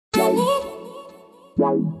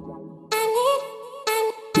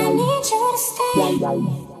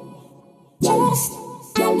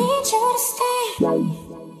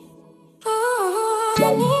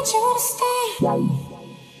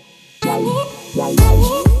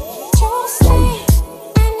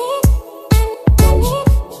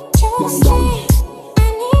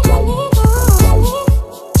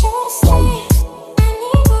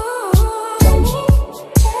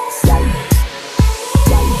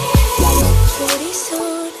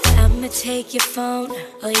Take your phone,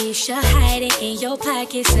 or you should hide it in your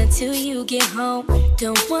pockets until you get home.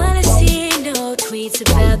 Don't wanna see no tweets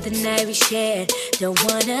about the night we shared. Don't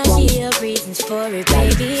wanna hear reasons for it,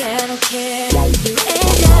 baby, I don't care. You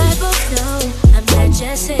and I both know I'm not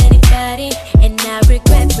just anybody, and I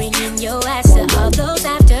regret bringing your ass to all those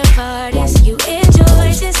after parties. You enjoy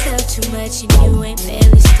yourself too much and you ain't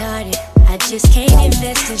barely started. I just can't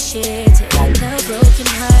invest in shit to end up broken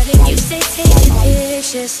hearted. You say taking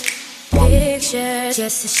pictures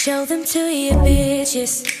just to show them to your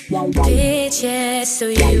bitches, so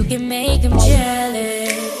you can make them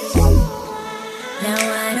jealous. Now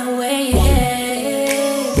I know where you're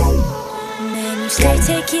headed. Man, you stay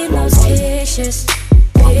taking those pictures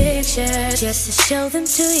just to show them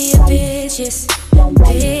to your bitches,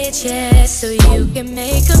 so you can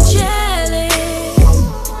make them jealous.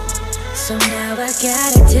 So now I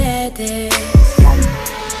gotta dead this.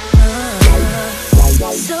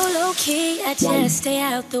 So low-key, I just stay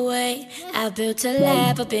out the way. I built a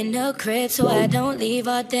lab up in the crib so I don't leave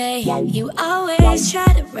all day. You always try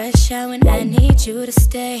to rush out when I need you to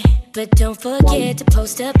stay, but don't forget to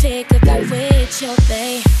post a pic of you with your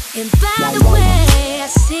bae. And by the way, I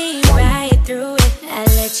see right through it. I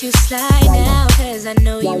let you slide now cause I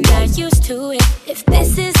know you're not used to it. If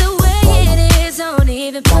this is the way it is, don't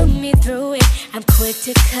even put me through it. I'm quick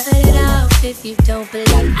to cut it off if you don't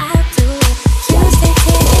believe I'll do it. You stay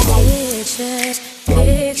taking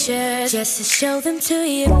pictures just to show them to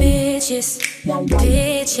your bitches,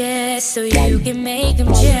 so you can make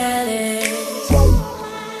them jealous.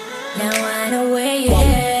 Now I know where you're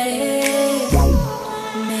headed.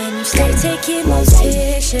 Man, you stay taking those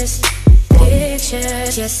pictures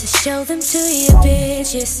just to show them to your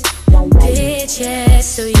bitches,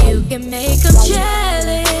 so you can make them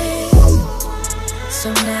jealous.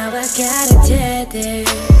 So now I gotta dead this.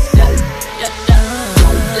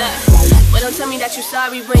 But don't tell me that you're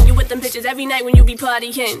sorry when you with them bitches every night when you be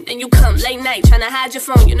partying. Then you come late night tryna hide your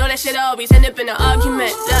phone. You know that shit always end up in an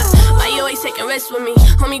argument. Why you always taking risks with me?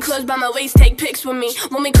 Hold me close by my waist, take pics with me.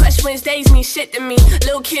 When we crush Wednesdays mean shit to me.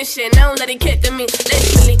 Little kiss shit, I don't let it get to me.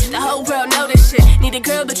 Literally, the whole world know this shit. Need a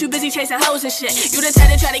girl but you busy chasing hoes and shit. You the type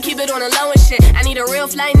to try to keep it on the low and shit. I need a real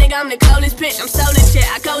flight nigga, I'm the coldest bitch. I'm stolen shit,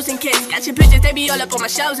 I goes and kiss. Got your pictures, they be all up on my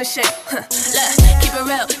shows and shit. Look, keep it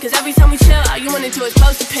real, cause every time we chill, all you wanna do is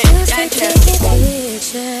post a pic.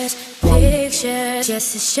 Pictures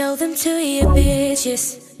just to show them to your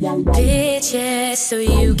bitches, so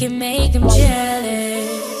you can make them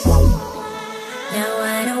jealous. Now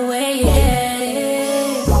I know where you're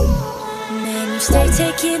headed. Man, you stay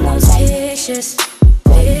taking those pictures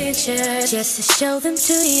just to show them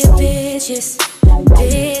to your bitches,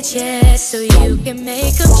 so you can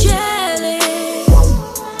make them jealous.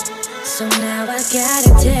 So now I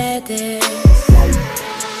gotta dead this.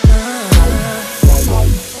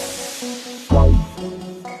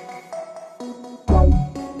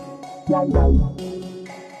 Wow.